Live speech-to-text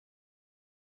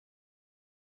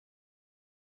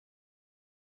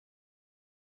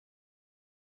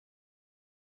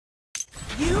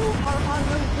on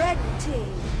the red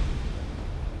team.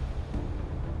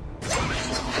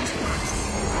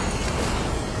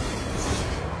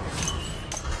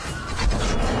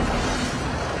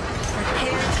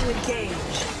 Prepare to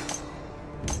engage.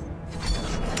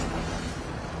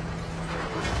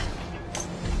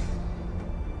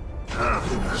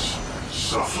 Happiness,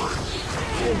 suffering,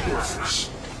 hopelessness.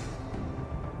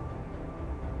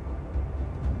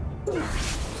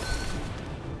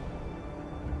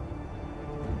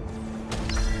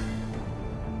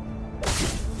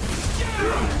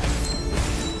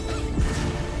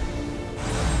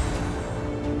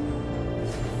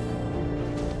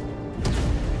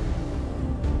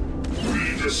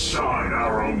 Decide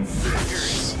our own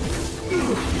fingers.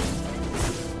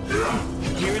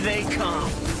 Here they come.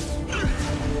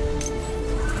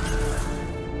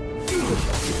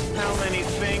 How many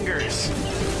fingers?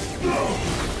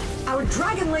 Our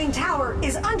Dragon Lane tower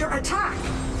is under attack.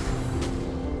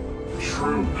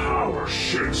 True power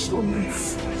shakes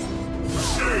belief.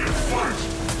 Stay and fight.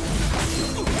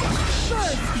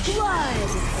 First blood.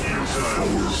 Futile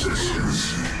resistance.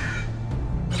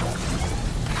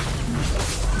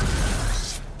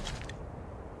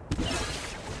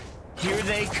 Here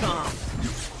they come.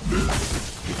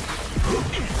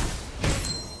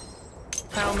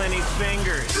 How many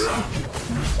fingers?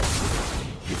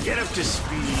 Get up to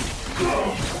speed.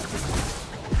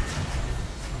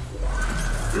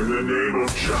 In the name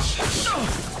of justice.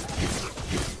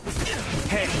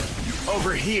 Hey,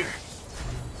 over here.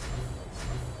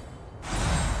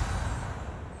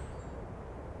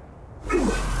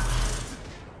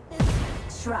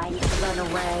 Try and run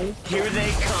away. Here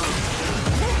they come.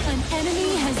 An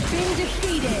enemy has been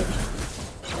defeated.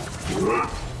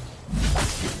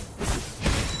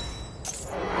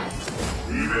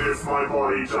 Even if my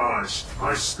body dies,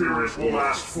 my spirit will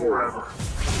last forever.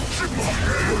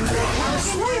 Our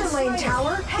Slayer Lane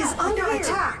tower is under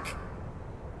attack.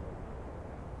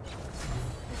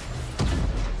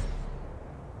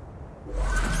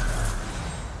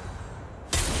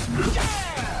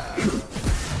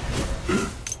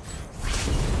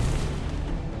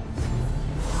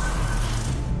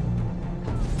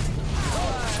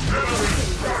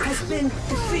 Has been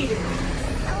defeated.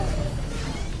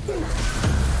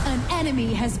 An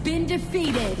enemy has been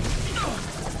defeated.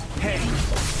 Hey,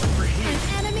 over here.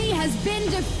 An enemy has been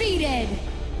defeated.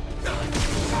 An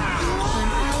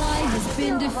ally has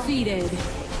been defeated.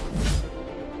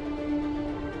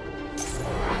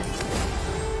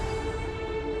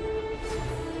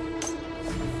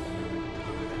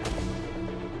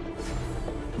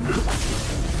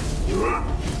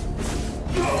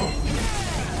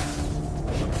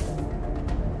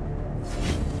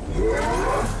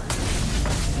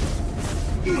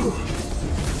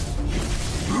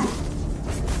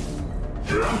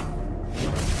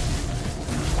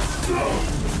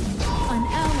 An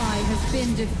ally has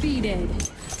been defeated.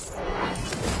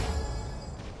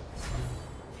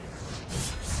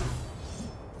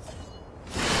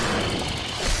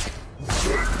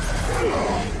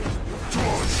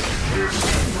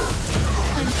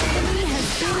 An enemy has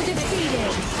been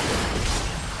defeated.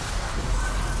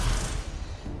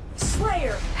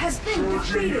 Slayer has been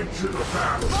defeated. To the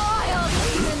battle. Vile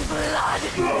demon blood.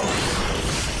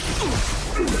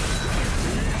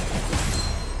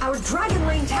 Our Dragon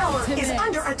Lane tower is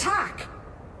under attack.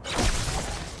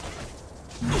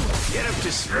 Get up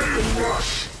to speed. And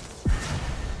rush.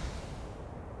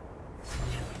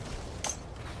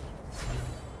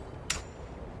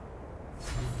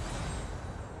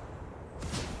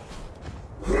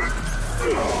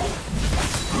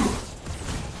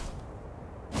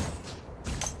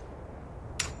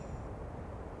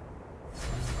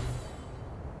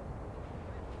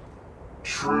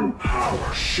 True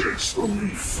power shakes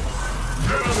belief.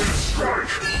 Enemy strike!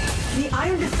 The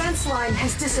iron defense line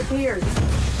has disappeared.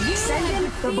 You Send in have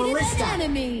the defeated ballista. an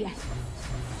enemy.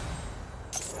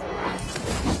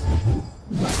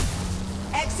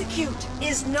 Execute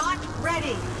is not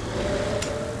ready.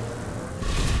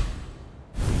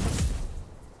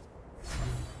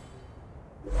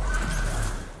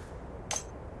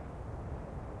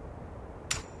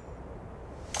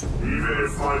 Even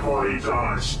if my body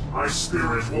dies, my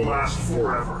spirit will last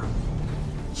forever.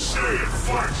 Stay and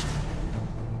fight!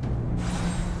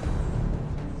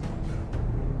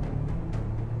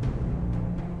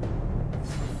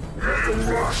 And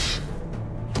rush!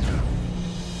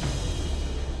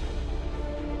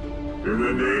 In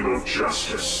the name of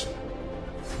justice.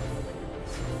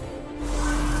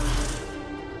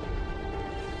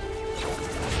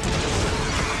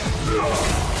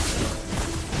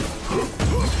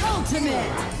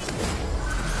 Ultimate.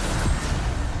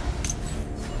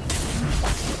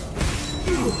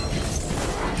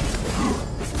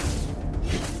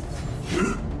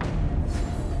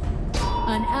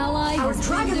 An ally Our has been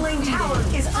Dragon Lane defeated. tower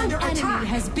is under An attack. enemy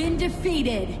has been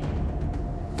defeated.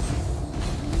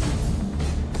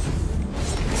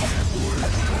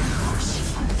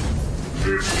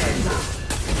 It's over.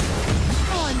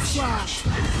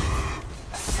 Onslaught.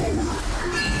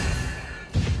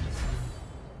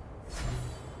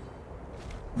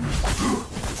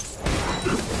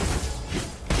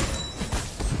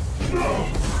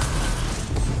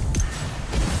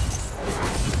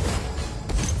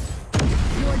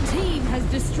 Your team has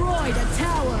destroyed a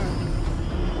tower.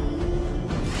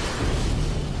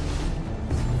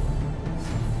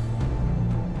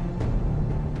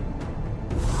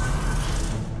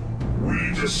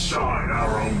 We decide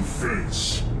our own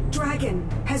fates. Dragon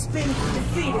has been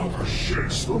defeated. Power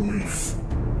shakes the leaf.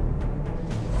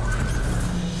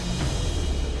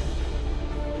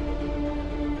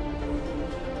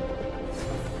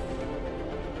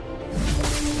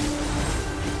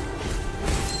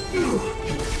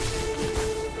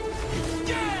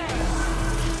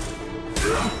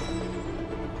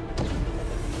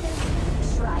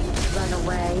 Try to run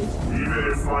away.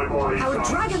 Even if my body Our dies,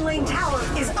 Dragon Lane tower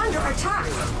is under attack.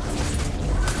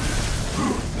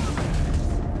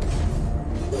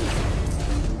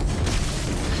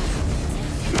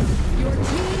 Your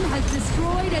team has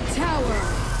destroyed a tower.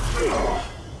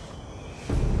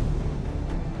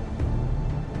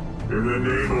 in the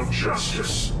name of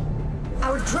justice.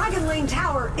 Our Dragon Lane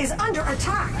tower is under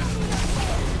attack.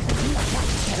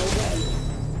 Get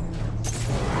away.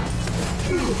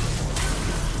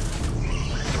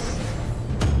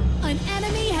 An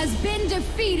enemy has been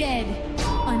defeated.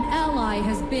 An ally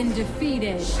has been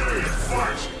defeated. Stay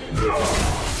fight.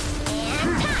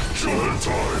 Killing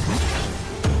time.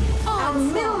 Our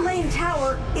middle Onslaught. lane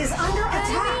tower is under Enemy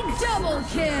attack. double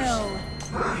kill.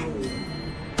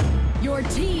 Your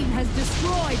team has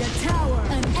destroyed a tower.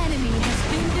 An enemy has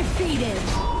been defeated.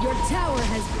 Your tower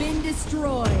has been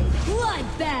destroyed.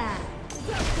 Bloodbath.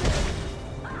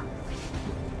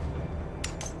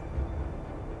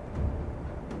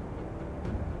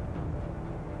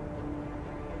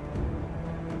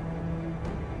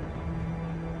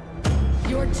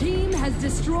 Your team has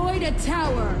destroyed a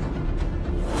tower.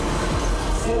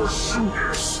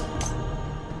 Forsoothers.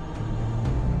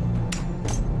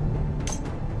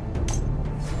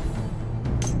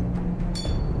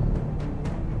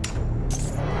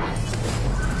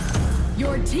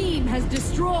 Your team has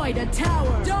destroyed a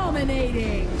tower.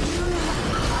 Dominating.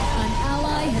 An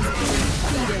ally has been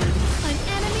defeated. An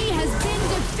enemy has been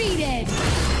defeated.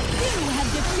 You have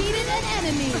defeated an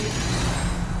enemy.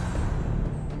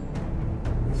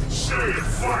 Stay and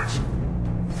fight.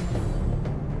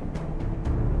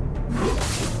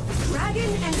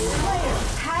 Dragon and Slayer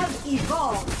have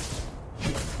evolved.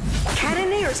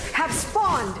 Cannoneers have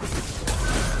spawned.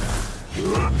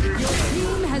 Your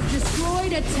team has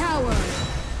destroyed a tower.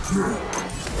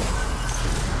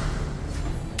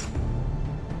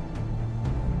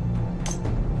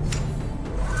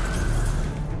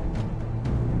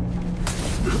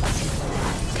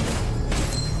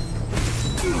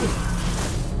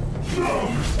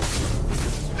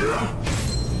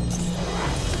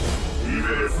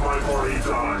 Even if my body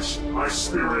dies, my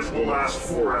spirit will last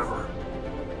forever.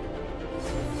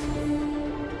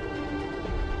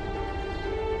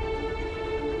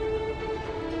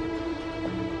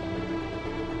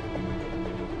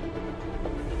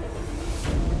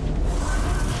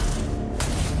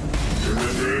 In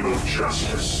the name of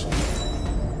justice.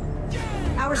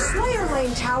 Our Slayer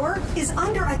lane tower is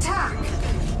under attack.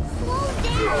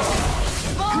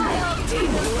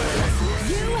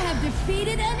 You have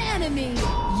defeated an enemy.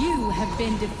 You have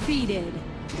been defeated.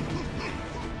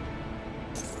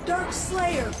 Dark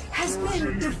Slayer has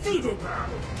been defeated.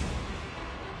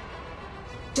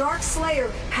 Dark Slayer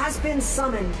has been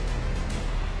summoned.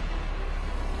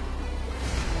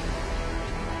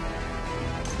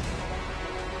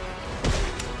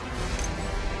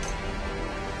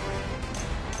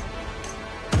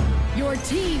 Your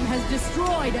team has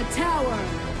destroyed a tower.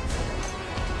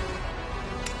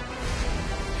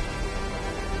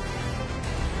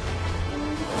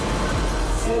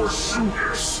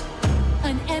 Forsoothers.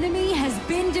 An enemy has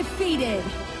been defeated.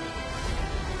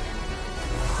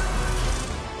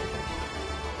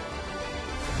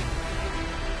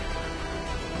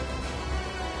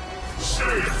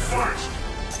 Stay and fight.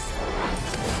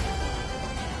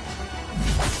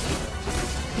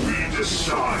 We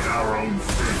decide our own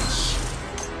fates.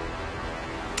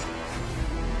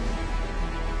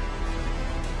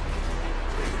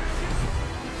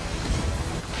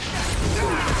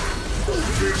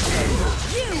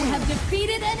 You have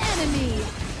defeated an enemy.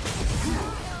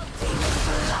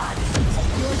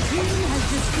 Your team has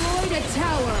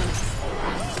tower.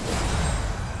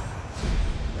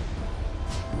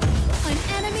 An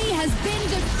enemy has been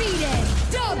defeated.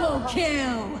 Double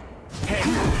kill.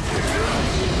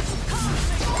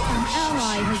 An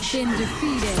ally has been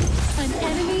defeated. An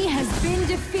enemy has been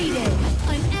defeated.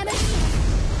 An enemy.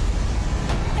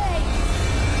 Hey.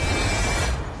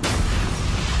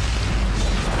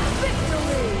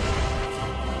 Victory.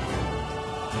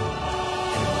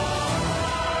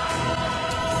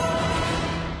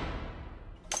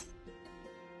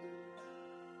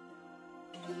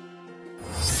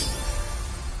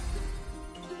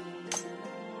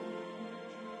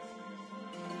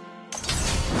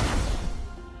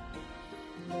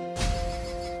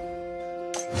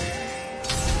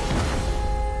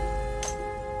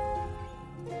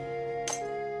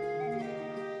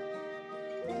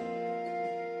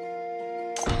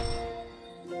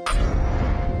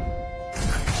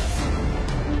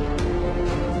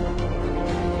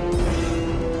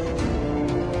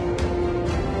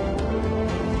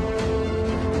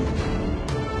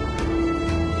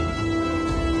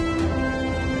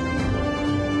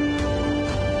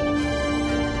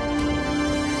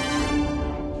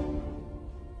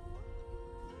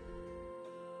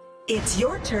 It's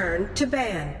your turn to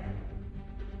ban.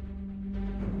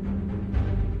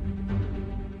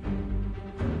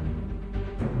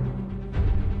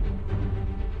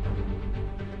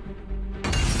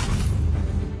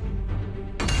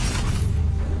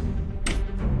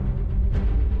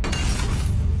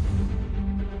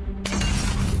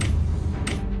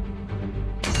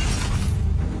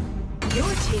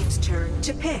 Your team's turn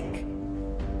to pick.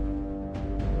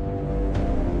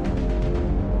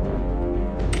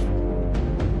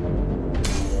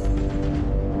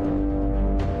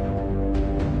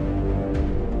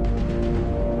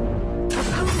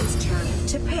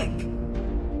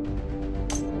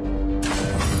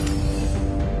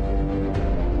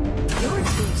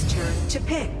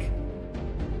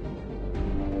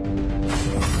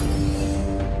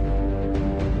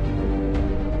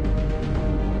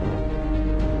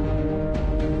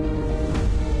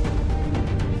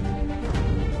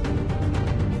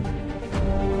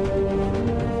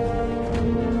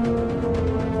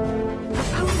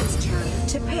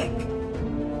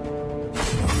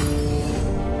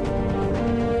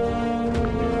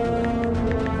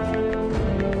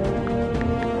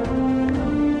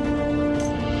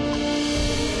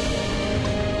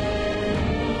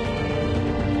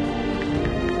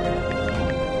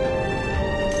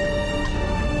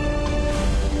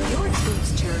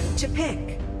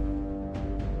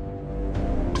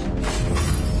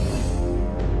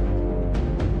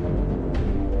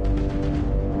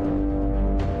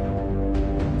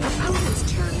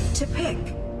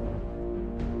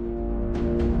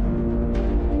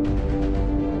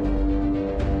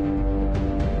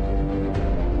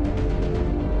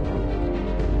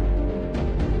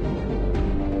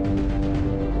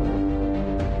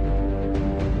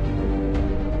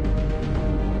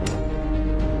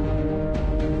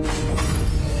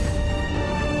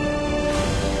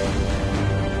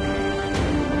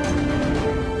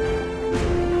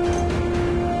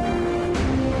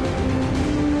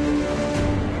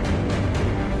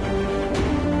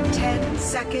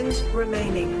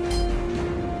 Remaining.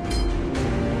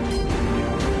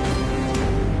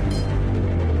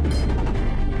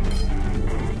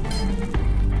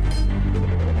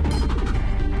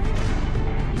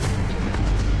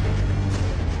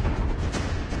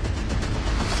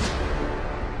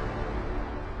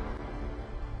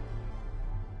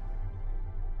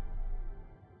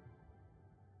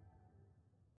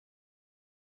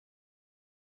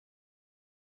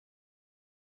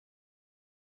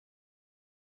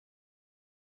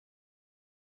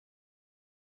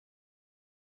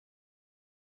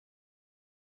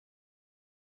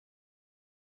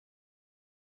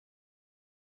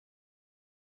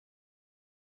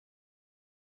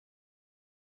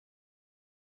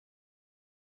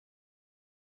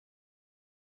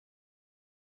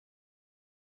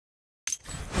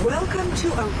 Welcome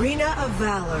to Arena of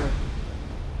Valor.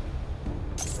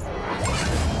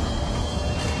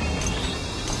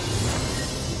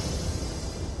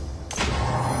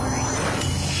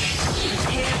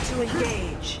 Prepare to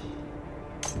engage.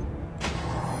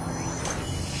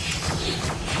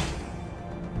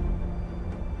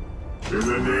 In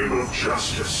the name of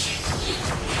justice.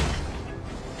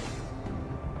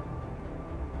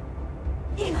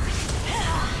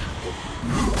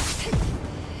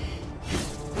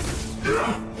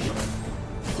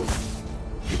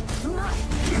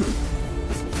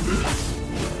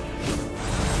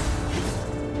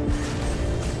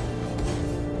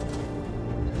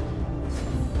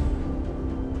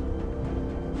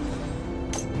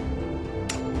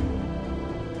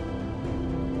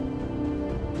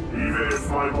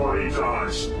 my body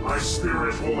dies, my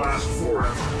spirit will last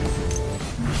forever.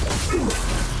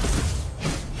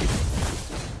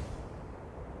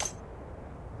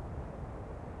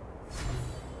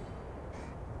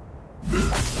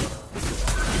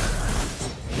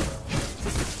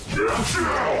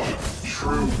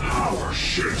 True power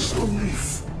shakes the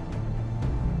leaf.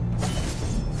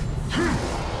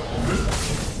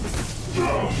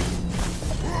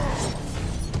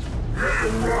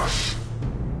 And rush.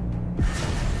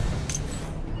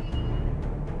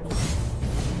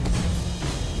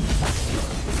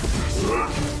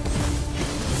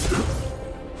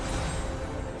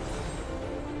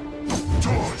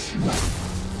 Dodge.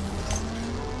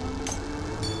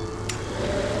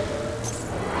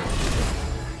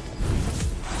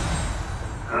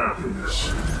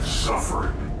 Happiness,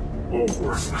 suffering, all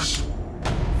worthless.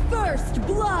 First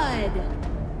blood!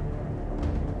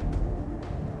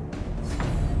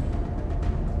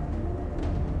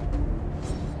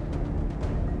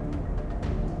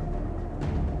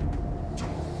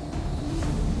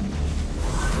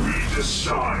 We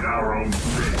decide our own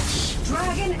fates.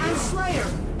 Dragon and Slayer,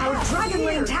 our Dragon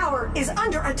Lane Tower is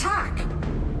under attack.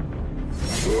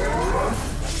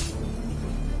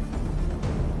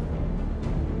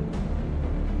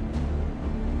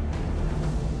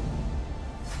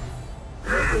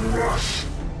 And rush.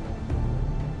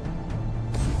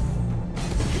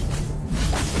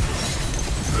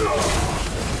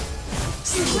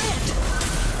 Split!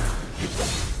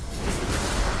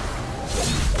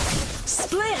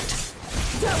 Split!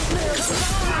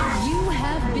 You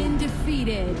have been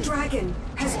defeated. Dragon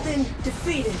has been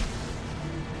defeated.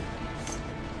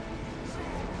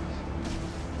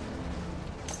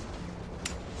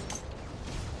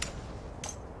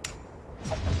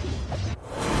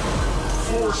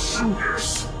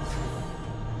 Forsoothers.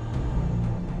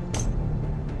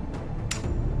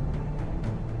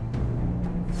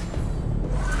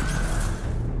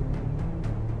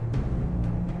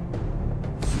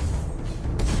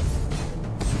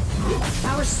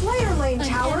 Our Slayer Lane An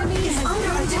Tower enemy is has under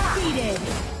been attack. defeated.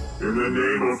 In the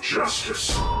name of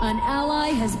justice. An ally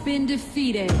has been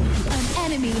defeated. An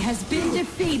enemy has been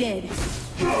defeated.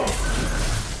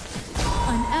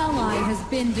 An ally has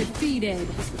been defeated.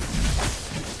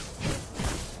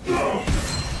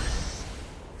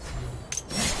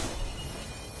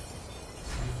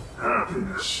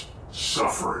 Happiness,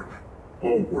 suffering,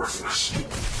 all worthless.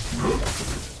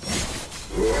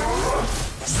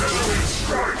 Enemy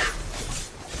strike!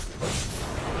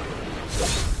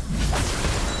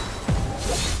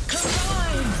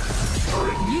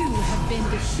 You have been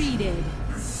defeated.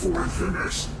 For the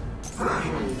next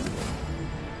battle.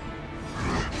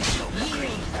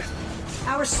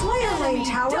 Our Slayer Lane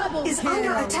Enemy Tower double is kill.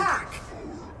 under attack.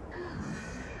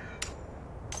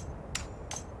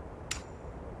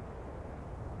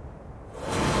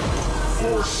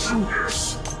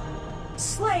 Forsoothers.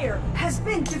 Slayer has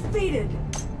been defeated.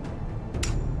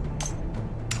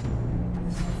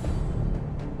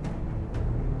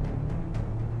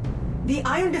 The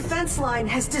iron defense line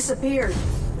has disappeared.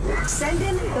 Send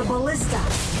in the ballista.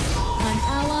 An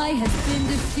ally has been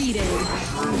defeated.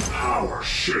 True power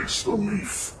shakes the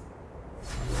leaf.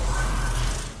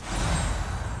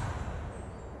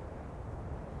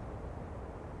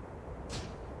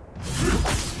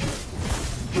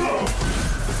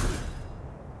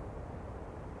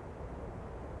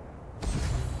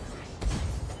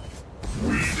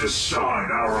 We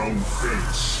decide our own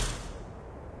fates.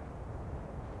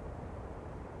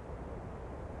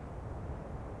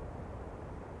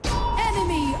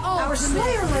 Enemy Our ultimate.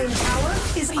 Slayer Lane Tower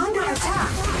is under attack.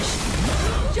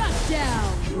 Shut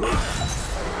down.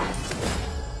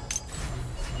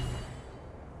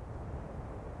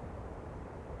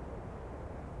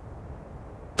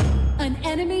 An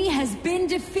enemy has been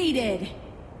defeated.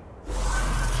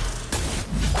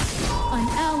 An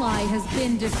ally has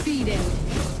been defeated.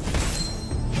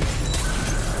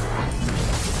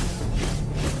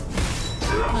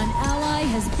 An ally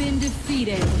has been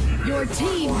defeated. Your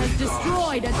team has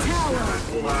destroyed a tower.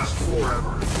 Will last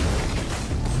forever.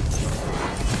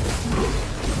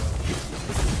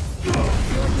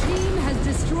 Your team has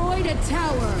destroyed a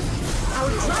tower. Our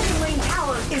Dragon Lane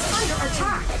Tower is under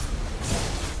attack.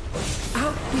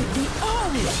 Out with the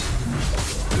army.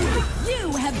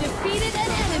 You have defeated an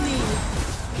enemy.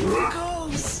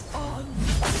 Goes on.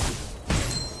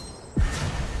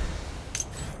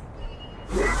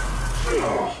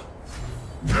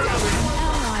 An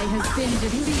ally has been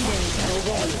defeated.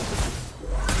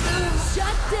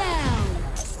 Shut down.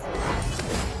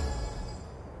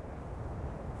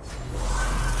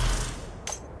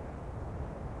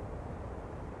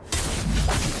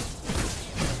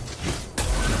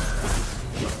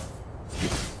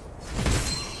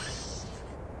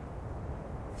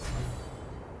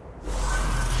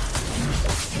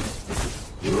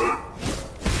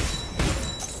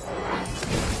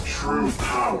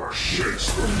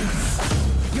 shakes the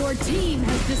leaf. Your team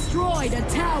has destroyed a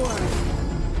tower.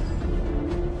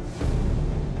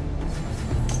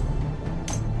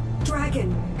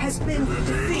 Dragon has been The name of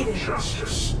defeated.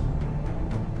 justice.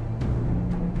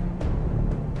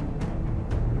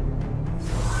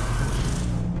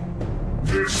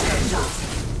 It's over.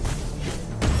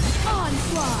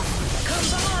 Onslaught.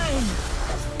 Combine!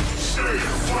 Stay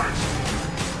and fight.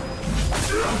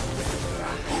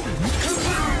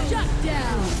 Shut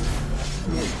down.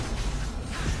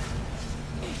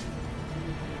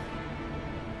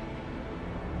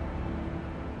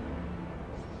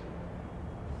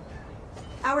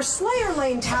 Our Slayer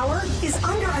Lane tower is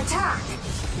under attack.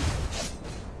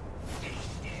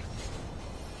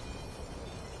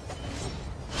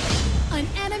 An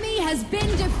enemy has been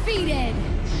defeated.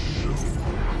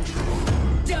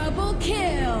 Double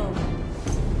kill.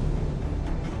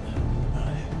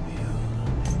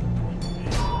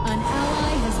 An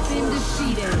ally has been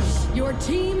defeated. Your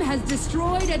team has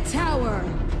destroyed a tower.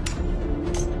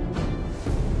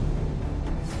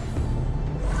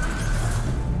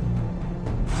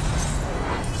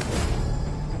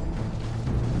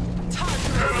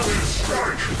 Enemy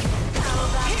strike. How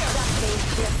about something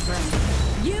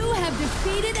different? You have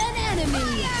defeated an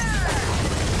enemy.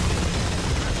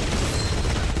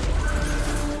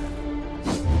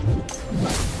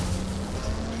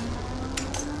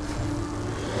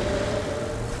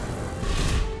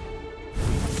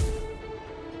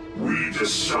 We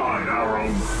decide our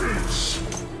own fates.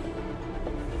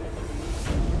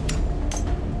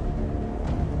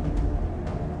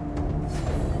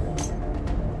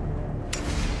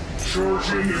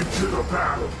 Charging into the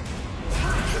battle.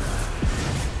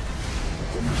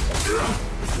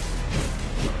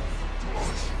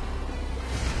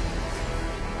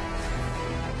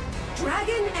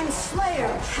 Dragon and Slayer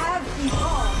have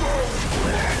evolved.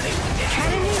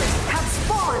 Cannoneers have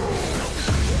spawned.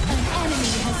 An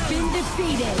enemy has been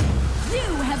defeated.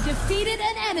 You have defeated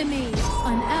an enemy.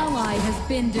 An ally has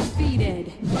been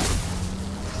defeated.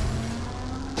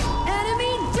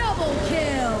 Enemy double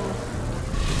kill.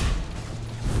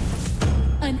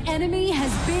 An enemy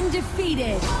has been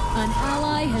defeated. An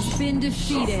ally has been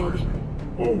defeated.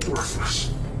 All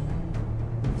worthless.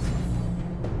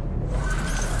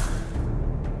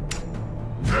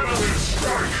 Enemy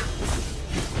strike.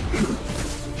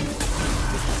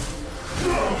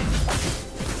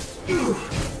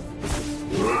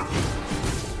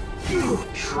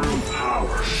 True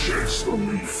power shakes the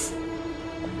leaf.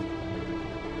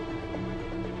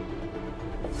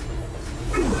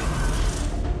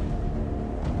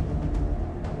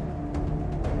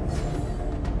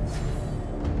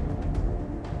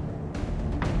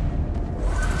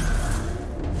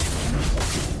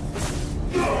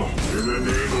 In the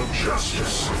name of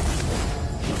justice.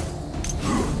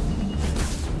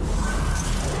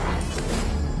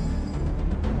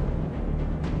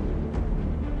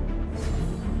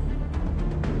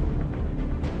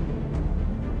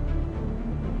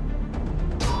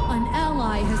 An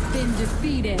ally has been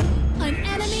defeated. An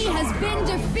enemy has been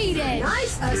defeated.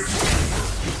 Nice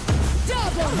assist.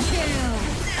 Double kill.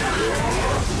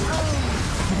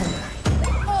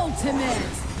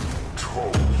 Ultimate.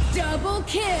 Double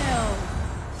kill.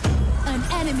 An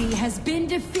enemy has been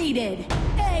defeated.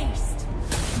 Aced.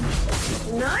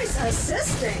 Nice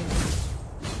assisting.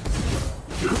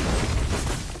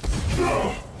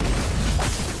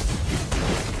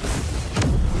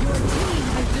 Your team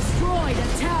has destroyed a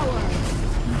tower.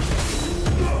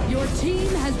 Your team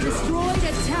has destroyed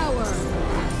a tower.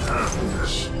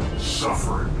 Happiness,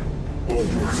 suffering,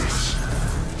 hopelessness.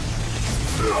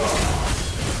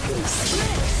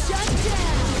 Shut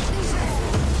down.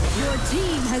 Your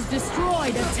team has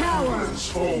destroyed a tower.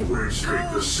 Humans always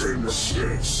make the same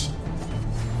mistakes.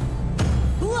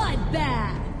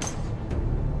 Bloodbath.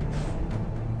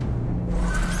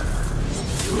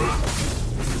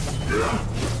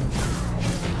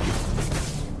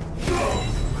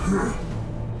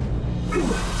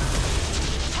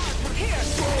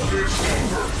 It's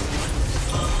over.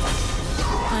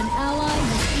 An ally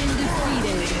has been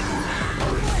defeated.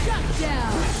 Shut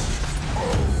down.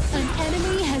 An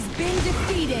enemy has been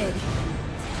defeated.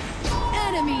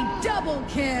 Enemy double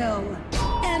kill.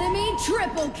 Enemy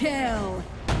triple kill.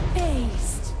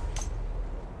 Aced.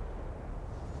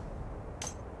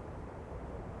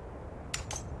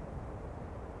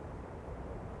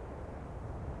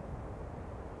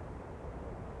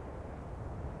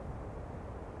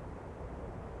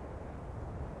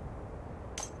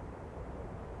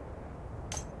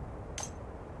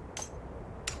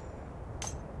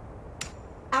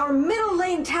 Our middle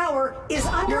lane tower is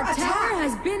under Your attack. tower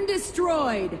has been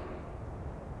destroyed.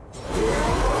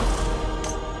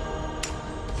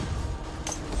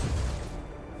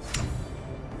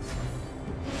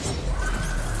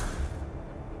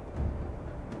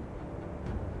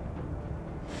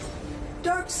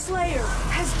 Slayer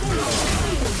has been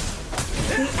defeated.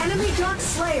 The enemy Dark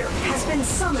Slayer has been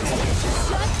summoned.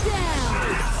 Shut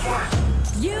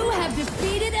down! You have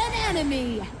defeated an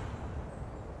enemy!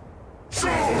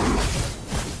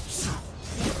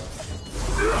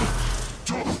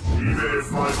 Even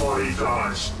if my body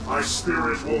dies, my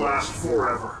spirit will last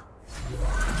forever.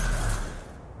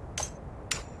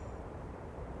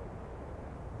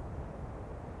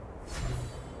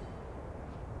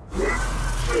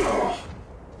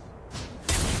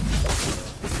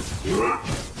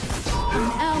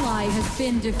 An ally has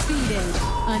been defeated.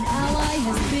 An ally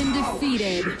has been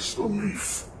defeated. It's the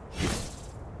leaf.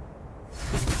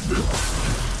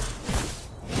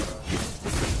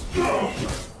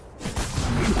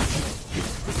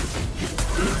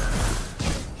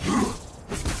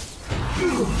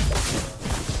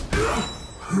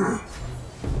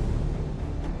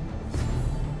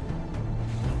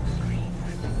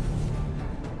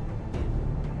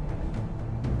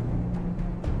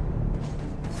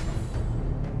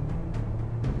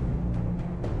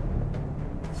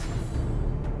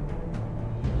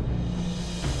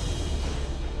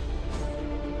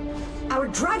 Our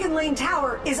Dragon Lane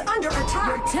Tower is under Your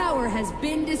attack. tower has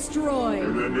been In destroyed.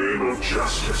 the name of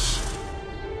justice.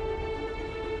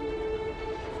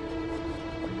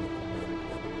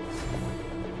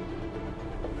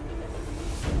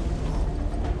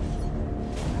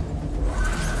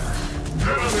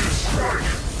 Enemy strike!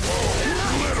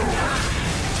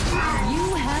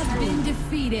 You have been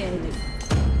defeated.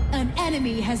 An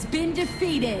enemy has been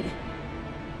defeated.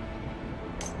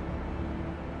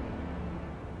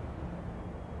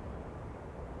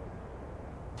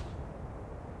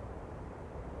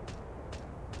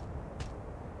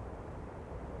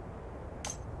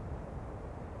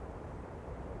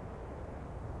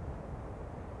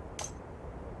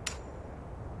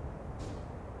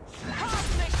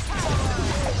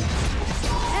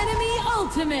 Enemy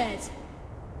ultimate.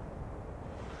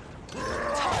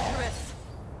 Tartarus.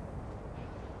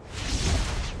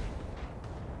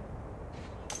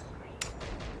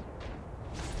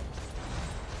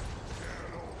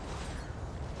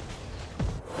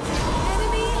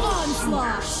 Enemy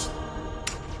onslaught.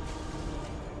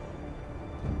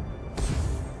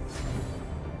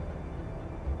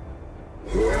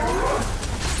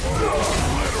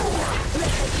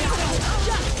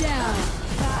 Shut down.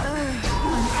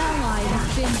 An ally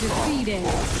has been defeated.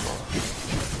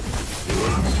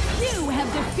 You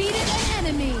have defeated an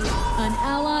enemy. An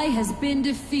ally has been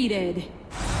defeated.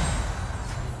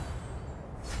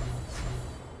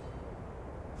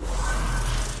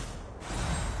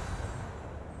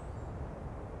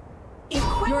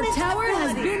 Equipment Your tower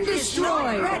has ability been is not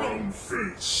destroyed. ready.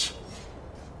 Face.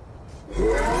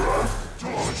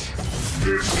 Dodge.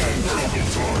 It's double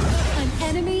time. An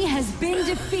enemy has been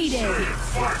defeated.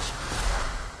 Fight.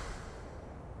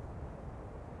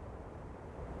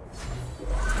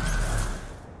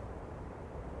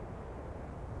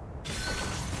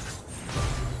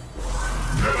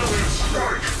 Enemy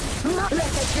strike. Let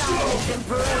the darkness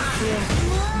embrace you.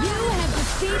 You have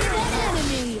defeated an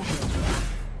enemy.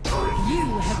 You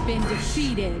have been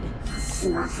defeated.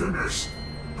 For finish.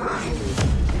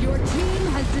 Your team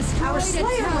has destroyed Our a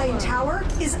Slayer Lane tower.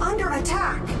 Tower is under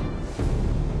attack.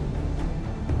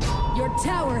 Your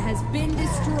tower has been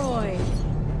destroyed.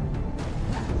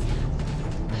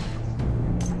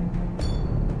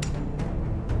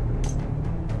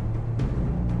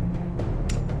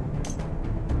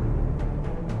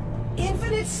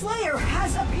 Infinite Slayer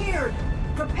has appeared.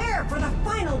 Prepare for the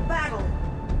final battle.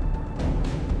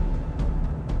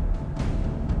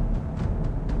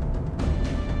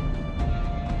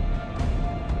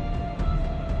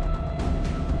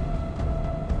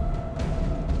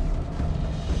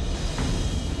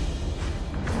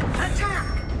 Attack!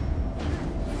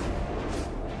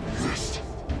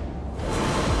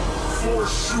 For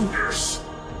shooters.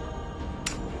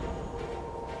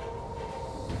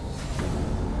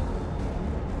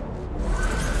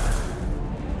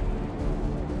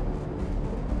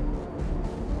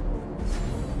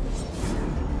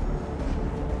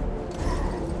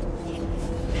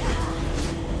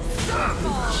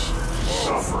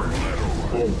 Suffering.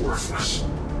 All worthless.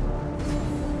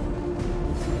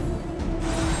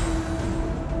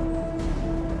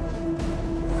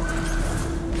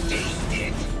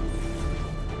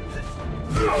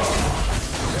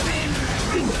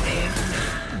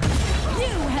 You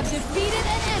have defeated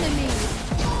an enemy.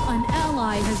 An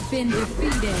ally has been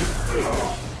defeated.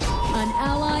 An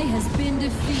ally has been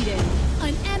defeated.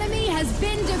 An enemy has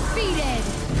been defeated.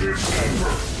 It's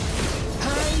over.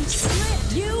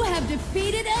 You have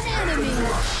defeated an enemy.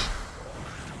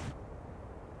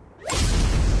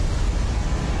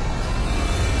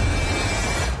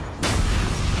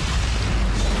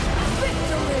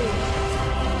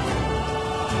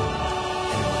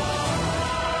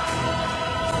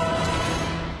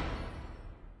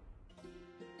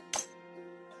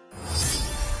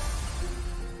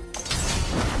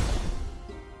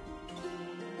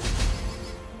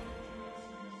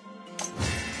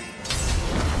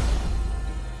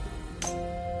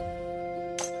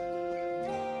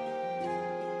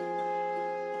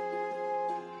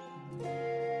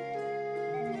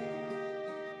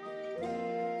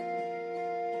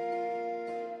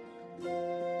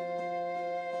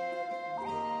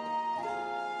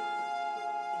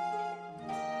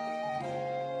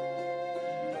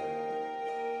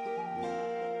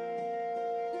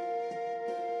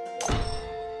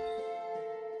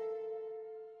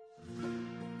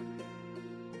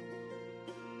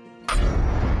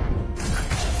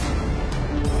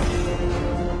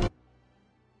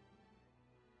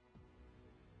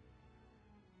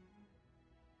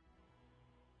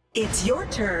 It's your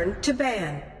turn to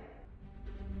ban.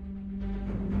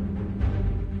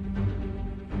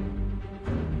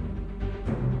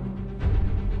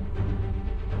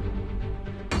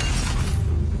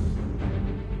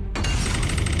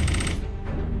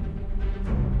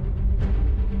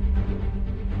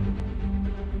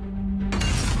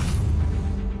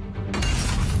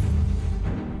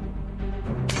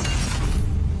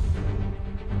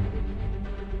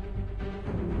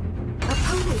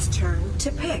 Opponent's turn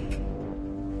to pick.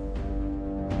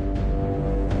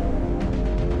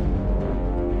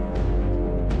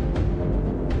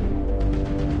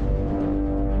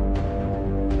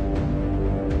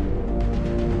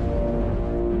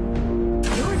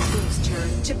 Your team's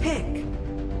turn to pick.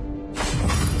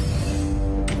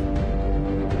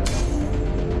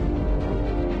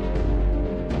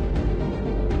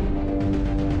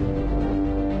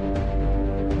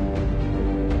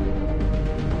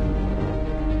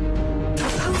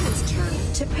 Opponent's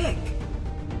turn to pick.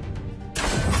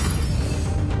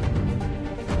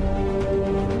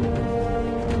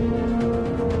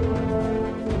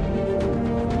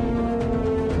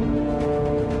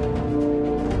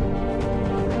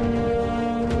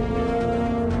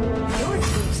 Your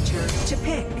team's turn to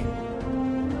pick.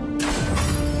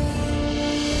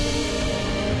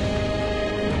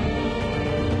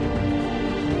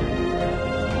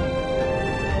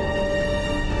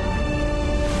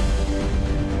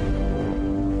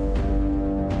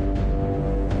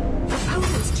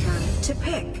 Opponent's turn to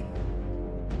pick.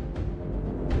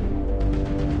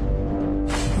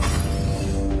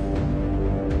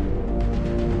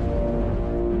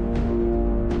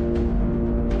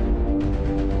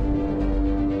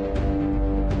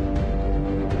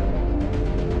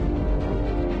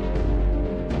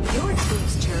 Your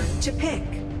team's turn to pick.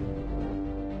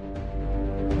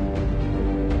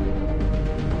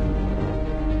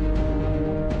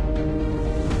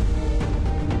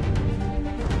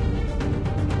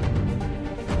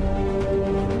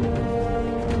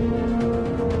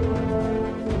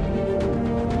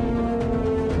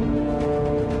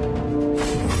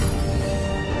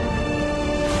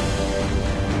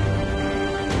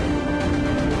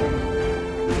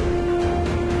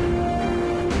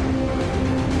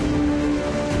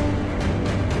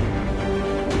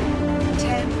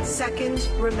 Seconds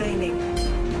remaining.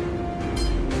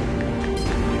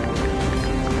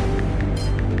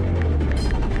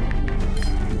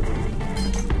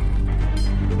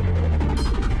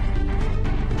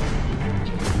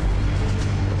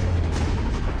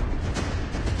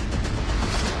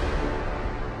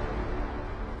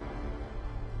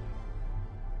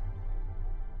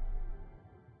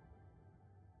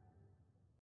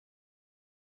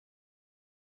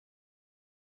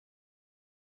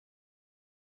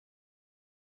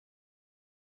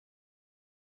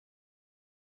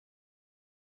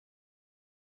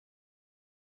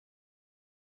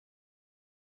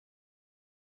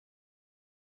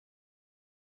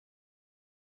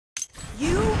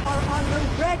 You are on the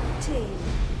red team.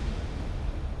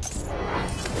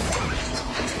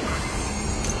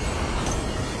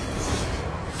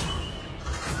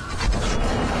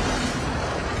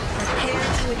 Prepare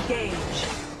to engage.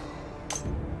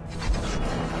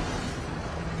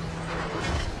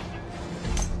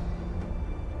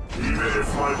 Even if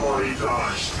my body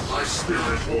dies, my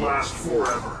spirit will last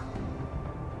forever.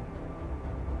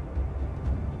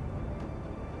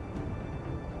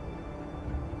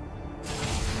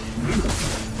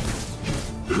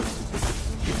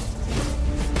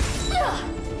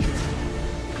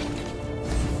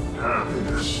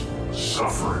 Happiness,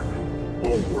 suffering,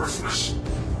 all worthless.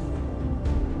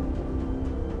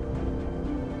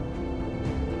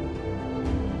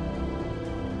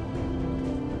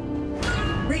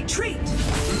 Retreat!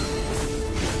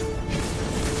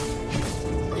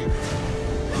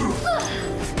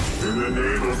 In the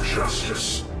name of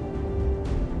justice.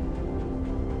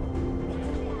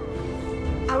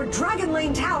 Our Dragon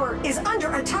Lane tower is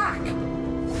under attack.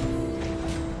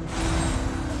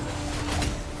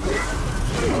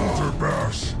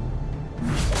 Bash.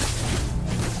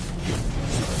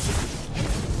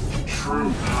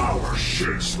 True power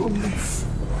shakes the leaf.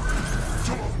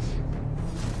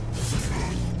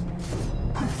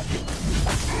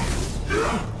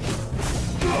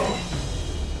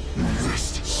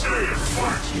 Stay and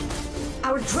fight.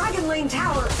 Our Dragon Lane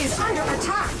tower is under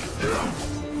attack.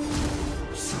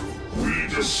 We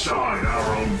decide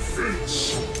our own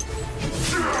fates.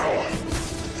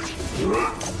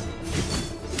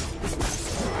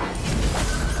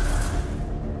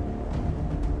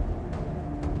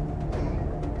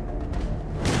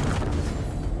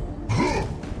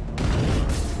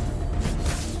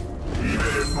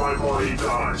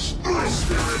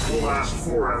 will last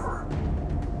forever.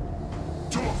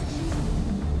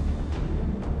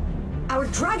 Our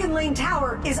Dragon Lane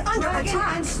tower is under attack.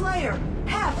 Dragon and Slayer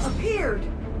have appeared.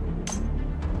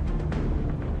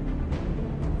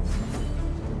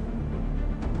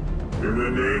 In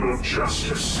the name of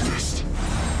justice. First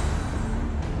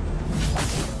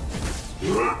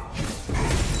blood!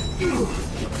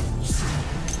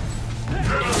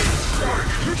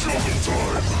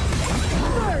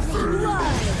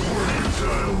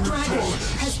 Dragon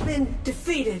has been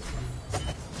defeated.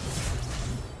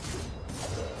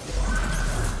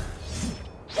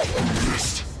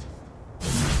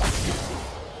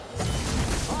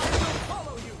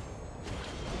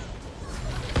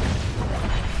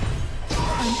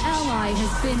 An ally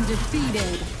has been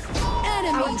defeated.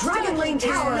 Enemy Our Dragon Lane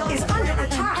tower is under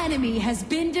attack. An enemy has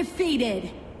been defeated.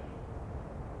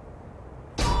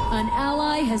 An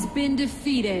ally has been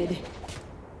defeated.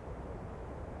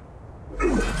 Our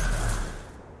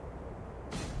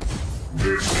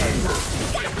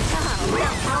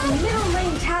middle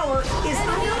lane tower is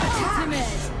under attack. Ultimate!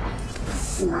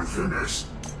 For the next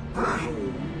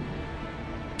battle.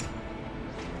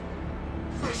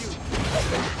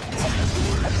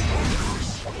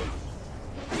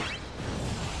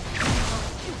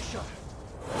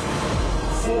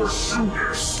 For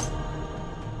soonest.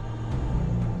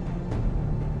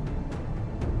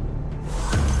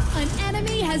 An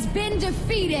enemy has been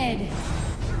defeated.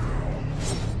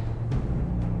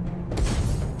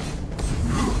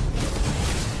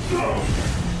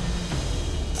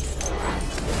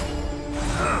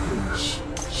 Happiness,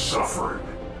 suffering,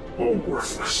 all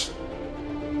worthless.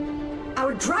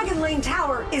 Our Dragon Lane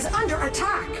tower is under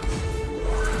attack.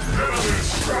 Enemy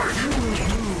strike!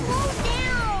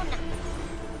 Down!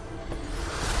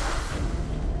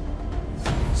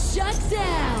 Shut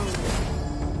down!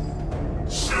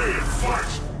 Stay and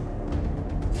fight!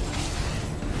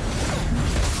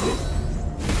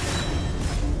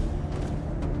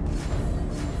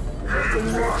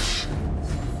 And rush!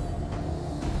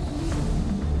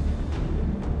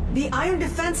 The iron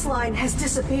defense line has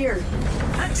disappeared.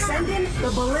 Send in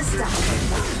the ballista.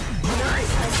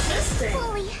 Nice assisting.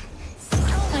 Fully.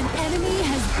 An enemy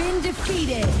has been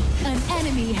defeated. An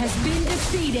enemy has been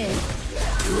defeated.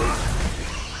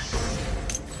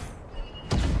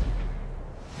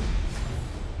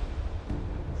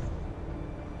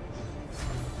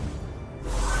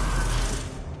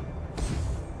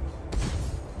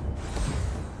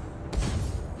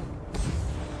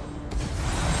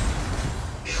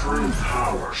 True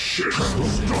power shakes the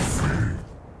stuffy.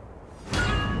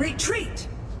 Retreat.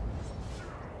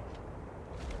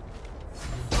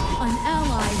 An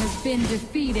ally has been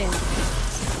defeated.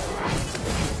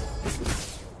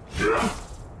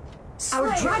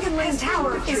 Our Dragon Lane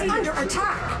tower is under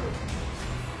attack.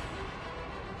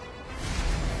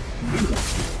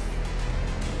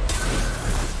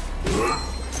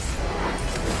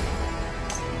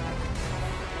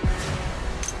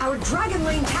 Our Dragon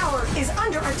Lane tower is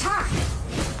under attack.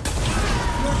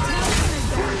 Your tower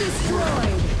has been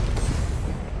destroyed.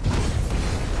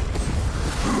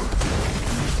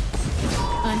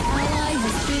 An ally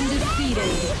has been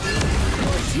defeated.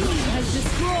 Your team has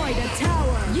destroyed a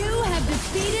tower. You have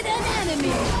defeated an enemy.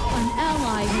 An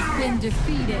ally has been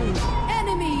defeated.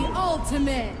 Enemy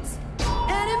ultimate.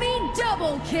 Enemy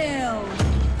double kill.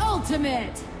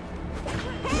 Ultimate.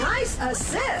 Nice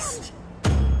assist.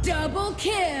 Double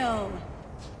kill.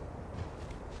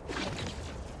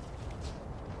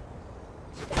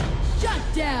 Shut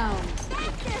down.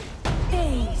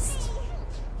 Aced.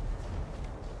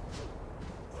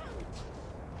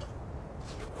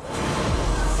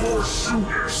 For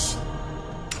soonest.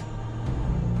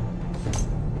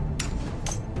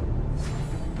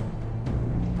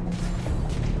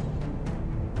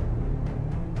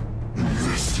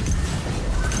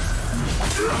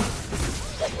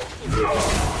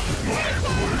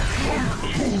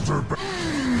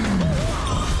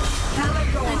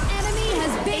 An enemy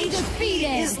has been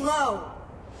defeated. Is low.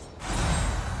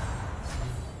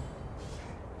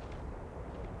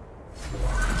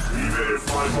 Even if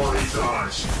my body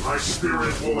dies, my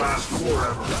spirit will last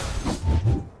forever.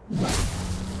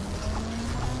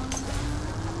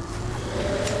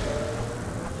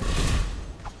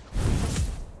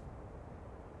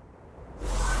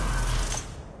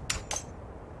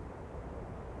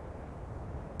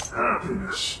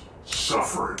 Happiness,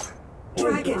 suffering,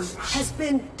 Dragon worthless. has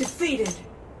been defeated.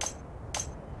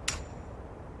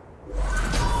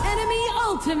 Enemy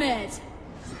ultimate.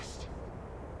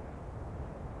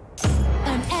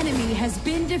 An enemy has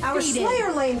been defeated. Our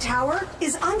Slayer Lane tower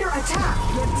is under attack.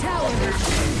 Your tower has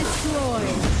been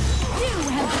destroyed. You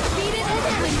have defeated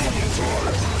an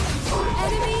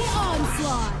Enemy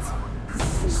onslaught.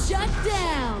 Shut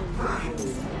down.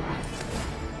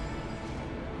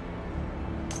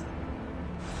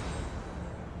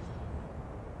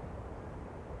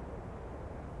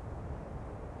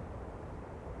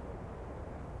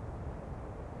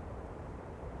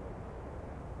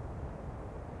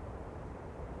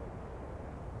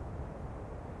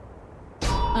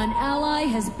 An ally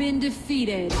has been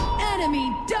defeated.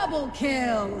 Enemy double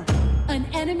kill. An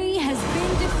enemy has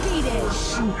been defeated.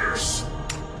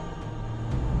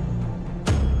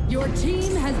 Your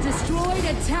team has destroyed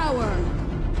a tower.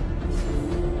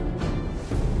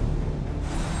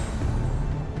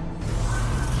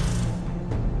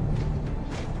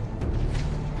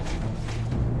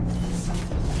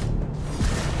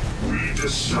 We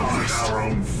decide our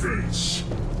own fates.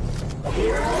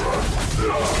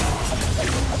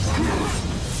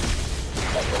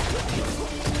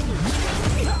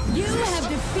 You have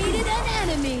defeated an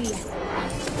enemy.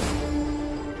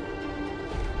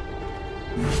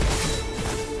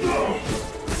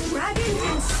 Dragon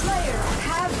and Slayer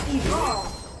have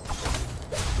evolved.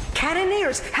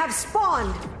 Cannoneers have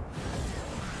spawned.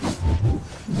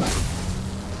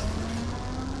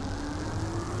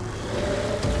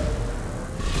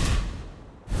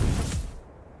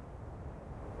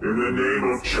 In the name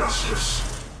of justice.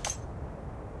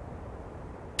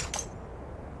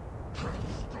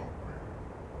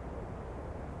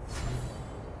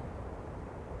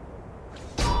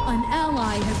 An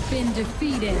ally has been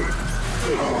defeated.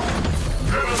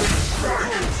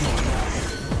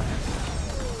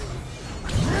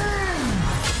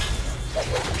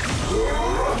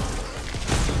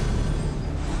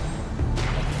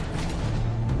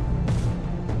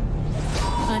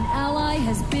 An ally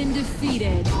has been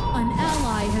defeated. An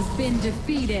ally has been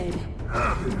defeated.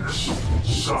 Happiness,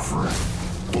 suffering,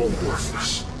 all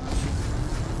worthless.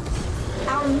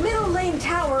 Our middle lane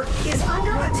tower is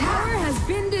under Tower attack. has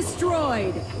been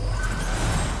destroyed.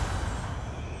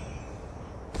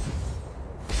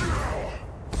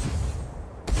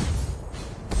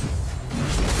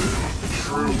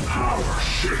 True power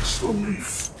shakes the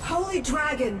leaf. Holy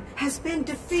Dragon has been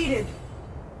defeated.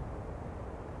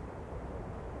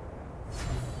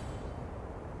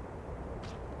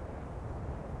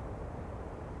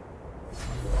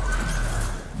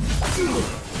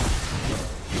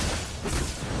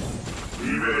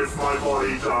 Even if my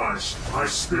body dies, my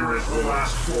spirit will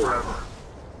last forever.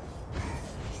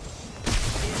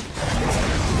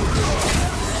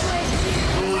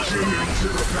 Pushing into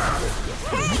the battle.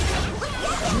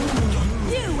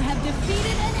 You have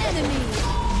defeated an enemy.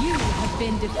 You have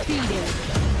been defeated.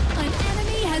 An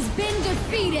enemy has been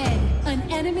defeated. An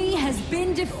enemy has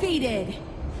been defeated.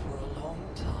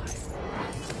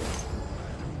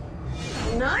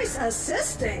 Nice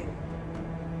assisting.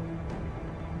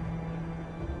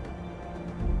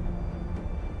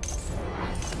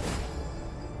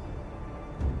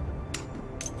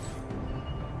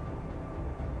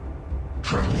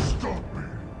 Can't stop me.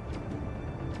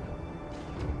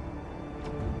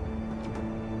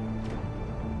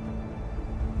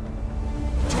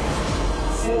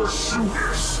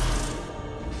 Forsooth.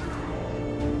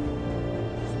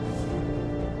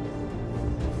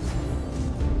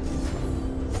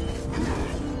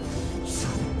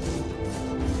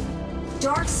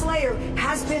 Dark Slayer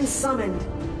has been summoned.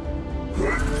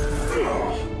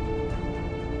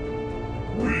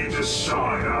 We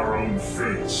decide our own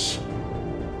fates.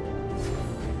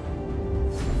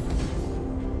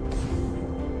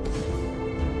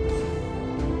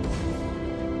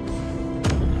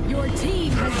 Your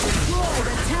team has destroyed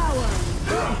a tower.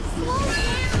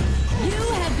 You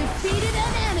have defeated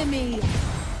an enemy.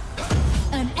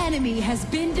 An enemy has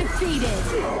been defeated.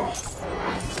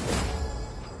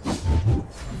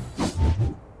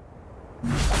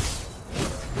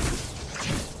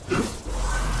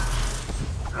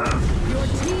 Your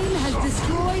team has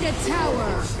destroyed a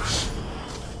tower.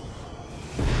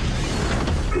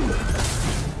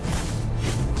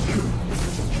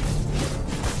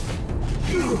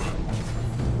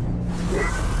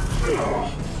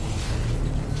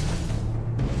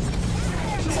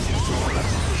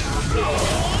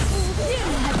 You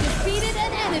have defeated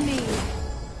an enemy.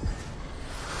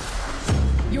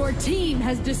 Your team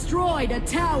has destroyed a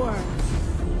tower.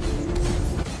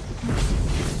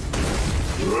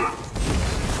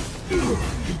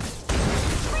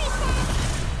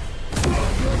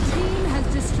 Your team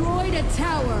has destroyed a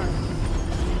tower.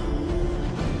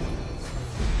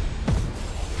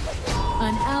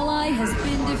 An ally has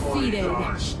been defeated.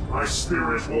 My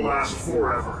spirit will last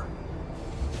forever.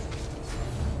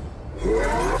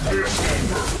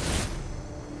 It's over.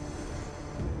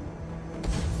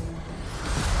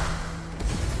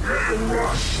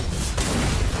 rush.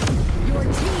 Your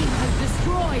team has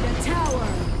destroyed a tower.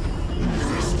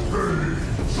 This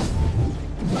pays.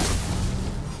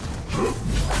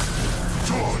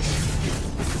 Dodge.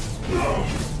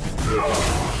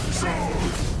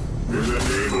 In the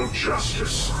name of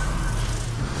justice.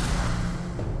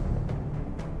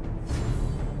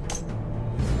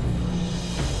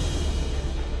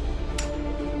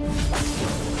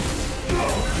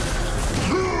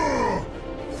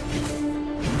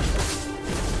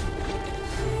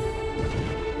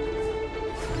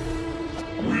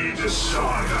 We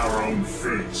decide our own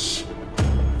fates.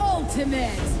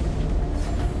 Ultimate.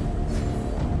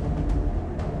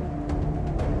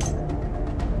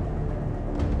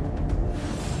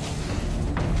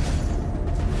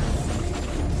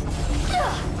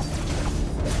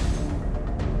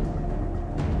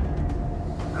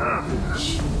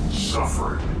 Happiness,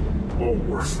 suffering, or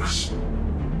worthless.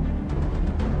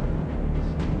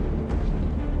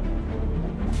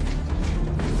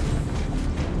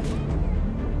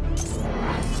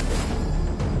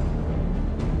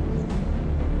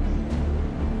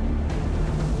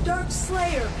 Dark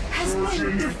Slayer has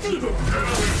been defeated.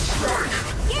 Enemy strike!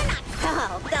 You're not.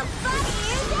 Oh, the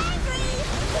bunny is angry.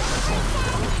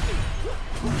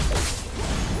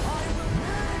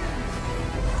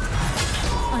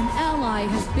 An ally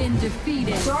has been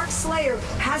defeated. Dark Slayer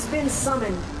has been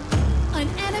summoned. An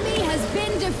enemy has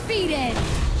been defeated.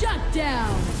 Shut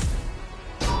down.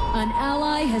 An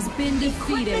ally has been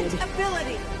defeated. Equipment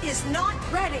ability is not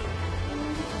ready.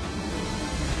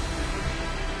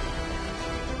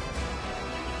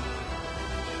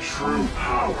 True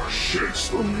power shakes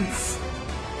the leaf.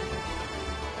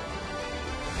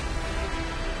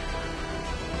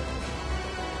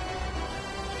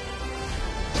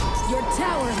 Your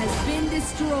tower has been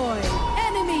destroyed.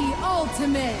 Enemy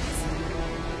ultimate.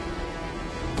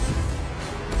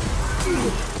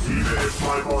 Even if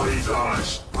my body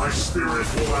dies, my spirit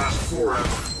will last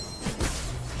forever.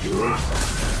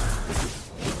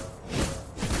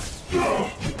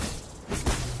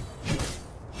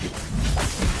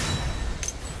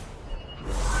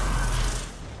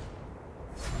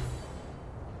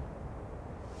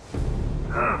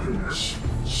 Happiness,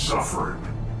 suffering,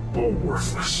 or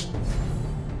worthless.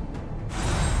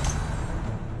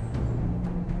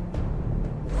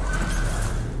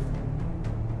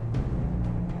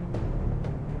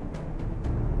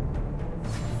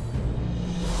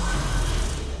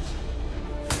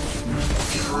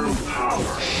 True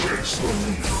power shakes the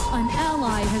leaf. An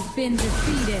ally has been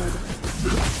defeated.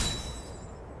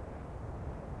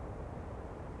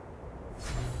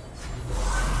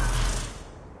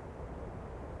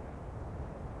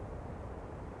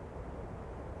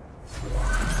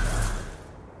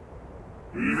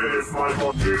 Even if my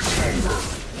body is over.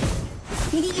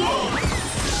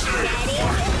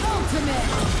 Ultimate.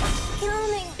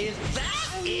 Killing. Is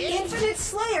that it? Infinite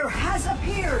Slayer has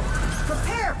appeared.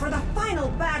 Prepare for the final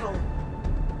battle.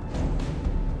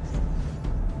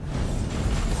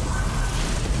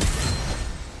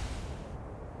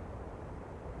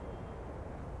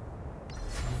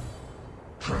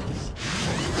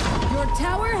 Your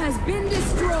tower has been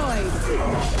destroyed.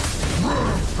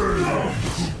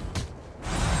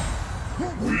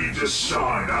 We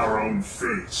decide our own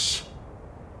fates.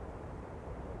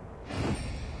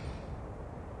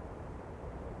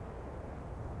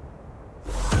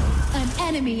 An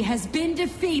enemy has been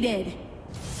defeated. In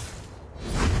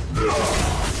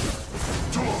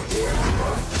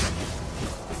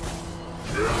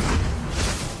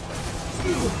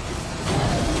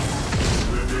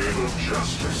the name of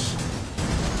justice.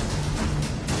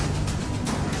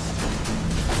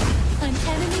 An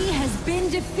enemy has been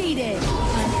defeated. An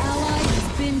ally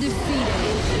has been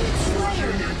defeated.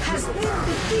 Slayer has been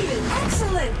defeated.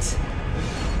 Excellent.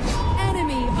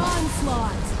 Enemy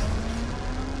onslaught.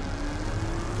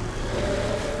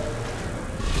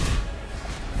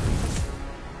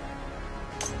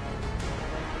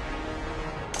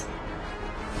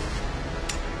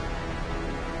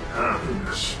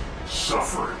 Happiness,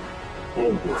 suffering,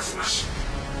 or worthless.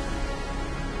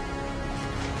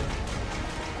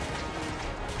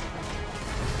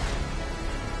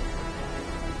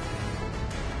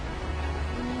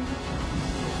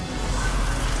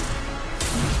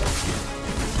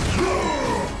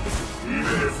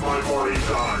 Even if my body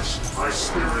dies, my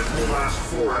spirit will last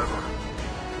forever.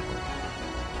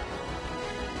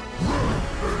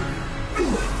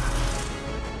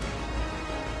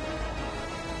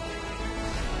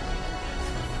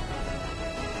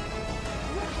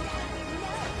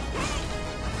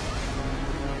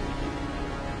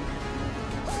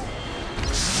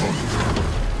 Thunder.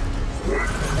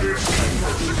 It's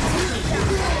over.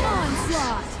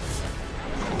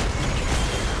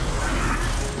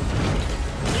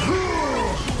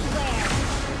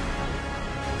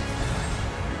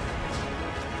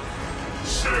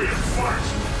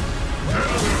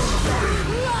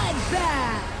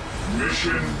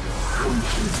 Mission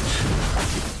complete.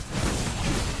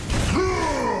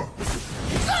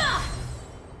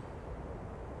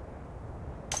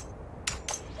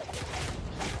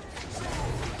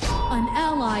 An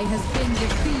ally has been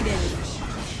defeated.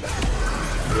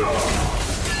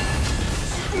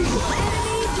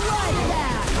 Enemy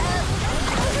bloodbath.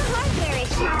 Hardware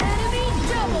issue. Enemy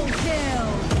double kill.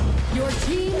 Your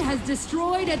team has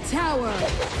destroyed a tower.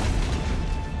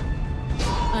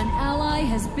 An ally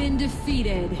has been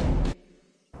defeated.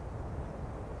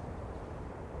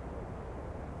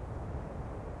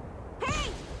 Hey,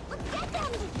 let's get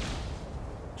them.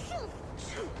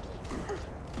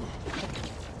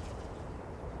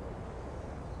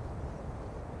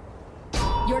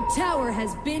 Your tower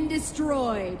has been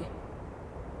destroyed.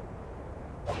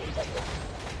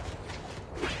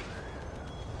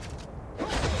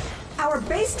 Our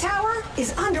base tower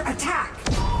is under attack.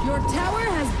 Your tower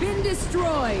has been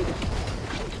destroyed.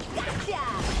 Gotcha.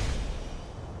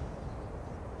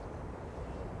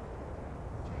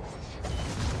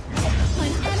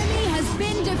 An enemy has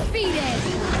been defeated.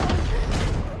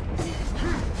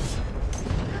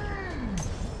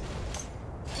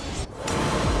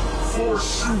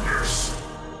 Forsoothers.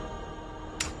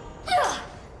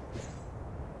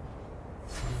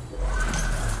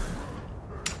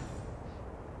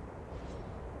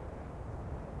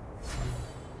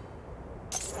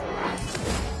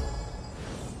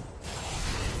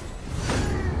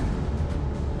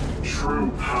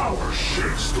 True power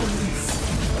shakes the leaf.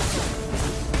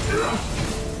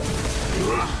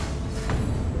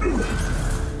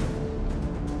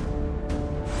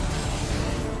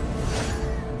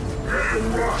 And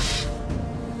rush.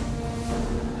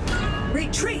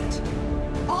 Retreat!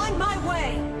 On my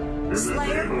way! the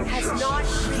Slayer name of has justice. not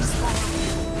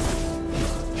respawned.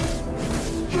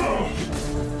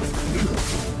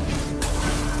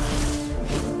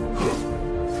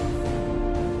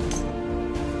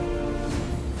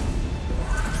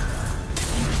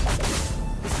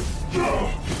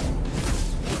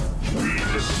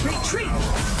 Retreat!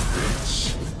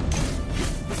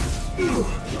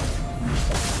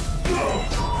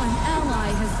 An ally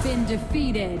has been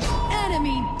defeated.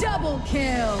 Enemy double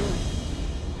kill.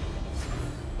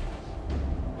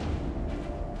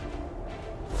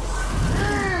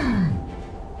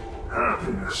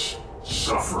 Happiness,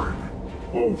 suffering,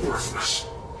 all worthless.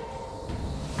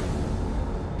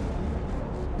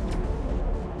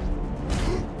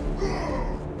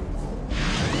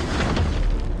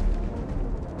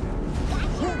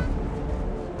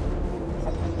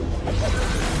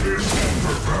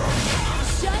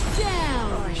 Shut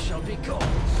down. I shall be gone.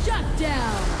 Shut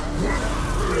down.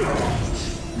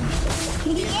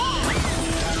 Yeah.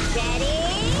 Ready?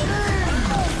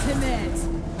 Ultimate.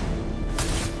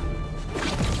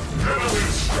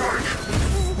 Enemy strike!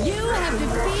 You have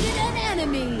defeated an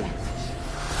enemy.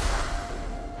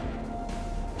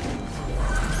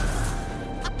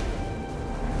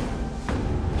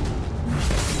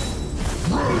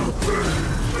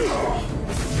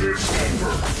 It's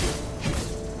over!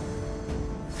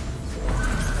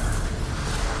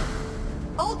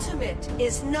 Ultimate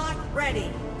is not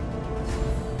ready.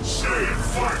 Stay and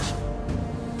fight!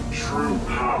 True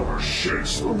power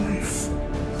shakes the leaf.